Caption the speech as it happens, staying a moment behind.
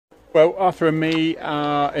Well, Arthur and me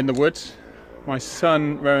are in the woods. My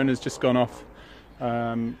son Rowan has just gone off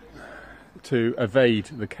to evade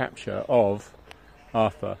the capture of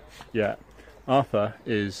Arthur. Yeah, Arthur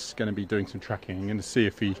is going to be doing some tracking. I'm going to see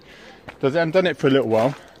if he does. I haven't done it for a little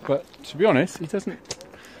while, but to be honest, he doesn't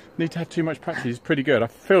need to have too much practice. He's pretty good. I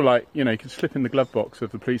feel like, you know, he could slip in the glove box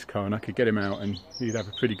of the police car and I could get him out and he'd have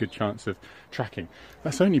a pretty good chance of tracking.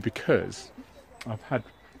 That's only because I've had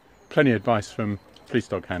plenty of advice from police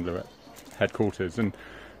dog handler at headquarters and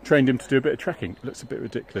trained him to do a bit of tracking. It looks a bit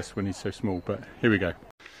ridiculous when he's so small, but here we go.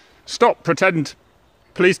 Stop, pretend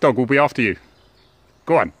police dog will be after you.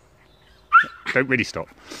 Go on. Don't really stop.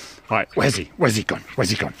 Right, where's he? Where's he gone? Where's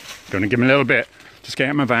he gone? Going to give him a little bit. Just get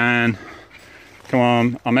out of my van. Come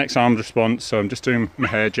on, I'm ex-armed response, so I'm just doing my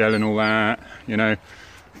hair gel and all that, you know,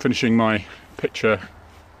 finishing my picture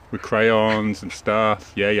with crayons and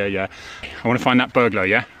stuff. Yeah. I want to find that burglar,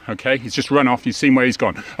 yeah? Okay, he's just run off. You've seen where he's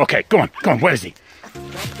gone. Okay, go on, where is he?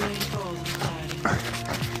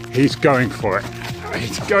 He's going for it.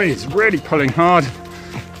 He's really pulling hard.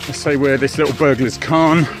 Let's say where this little burglar's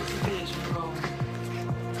gone.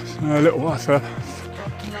 Little Arthur,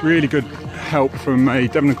 really good help from a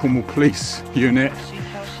Devon and Cornwall police unit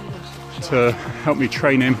to help me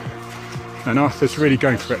train him. And Arthur's really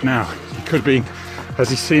going for it now. He could be. Has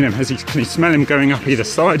he seen him? Can he smell him going up either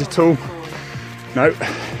side at all? No.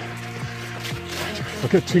 If I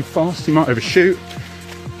go too fast, he might overshoot.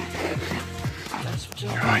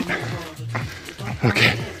 Right.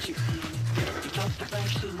 Okay.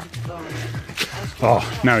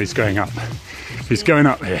 Oh, now he's going up. He's going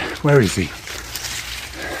up here. Where is he?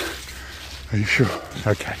 Are you sure?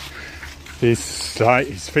 Okay.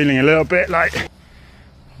 He's feeling a little bit like...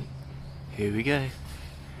 Here we go.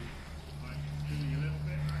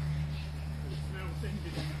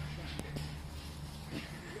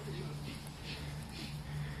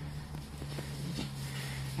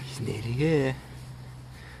 He's nearly here.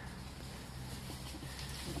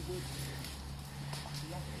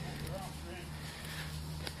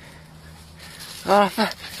 Arthur!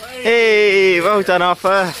 Hey, well done, Arthur!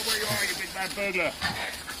 Where you are, you big bad burglar!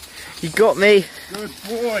 You got me! Good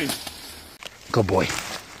boy! Good boy!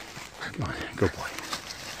 Come on, good boy!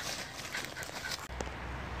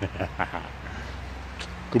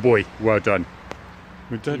 Good boy, well done!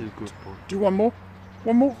 We're done. Good boy. Do one more?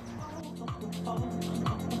 One more?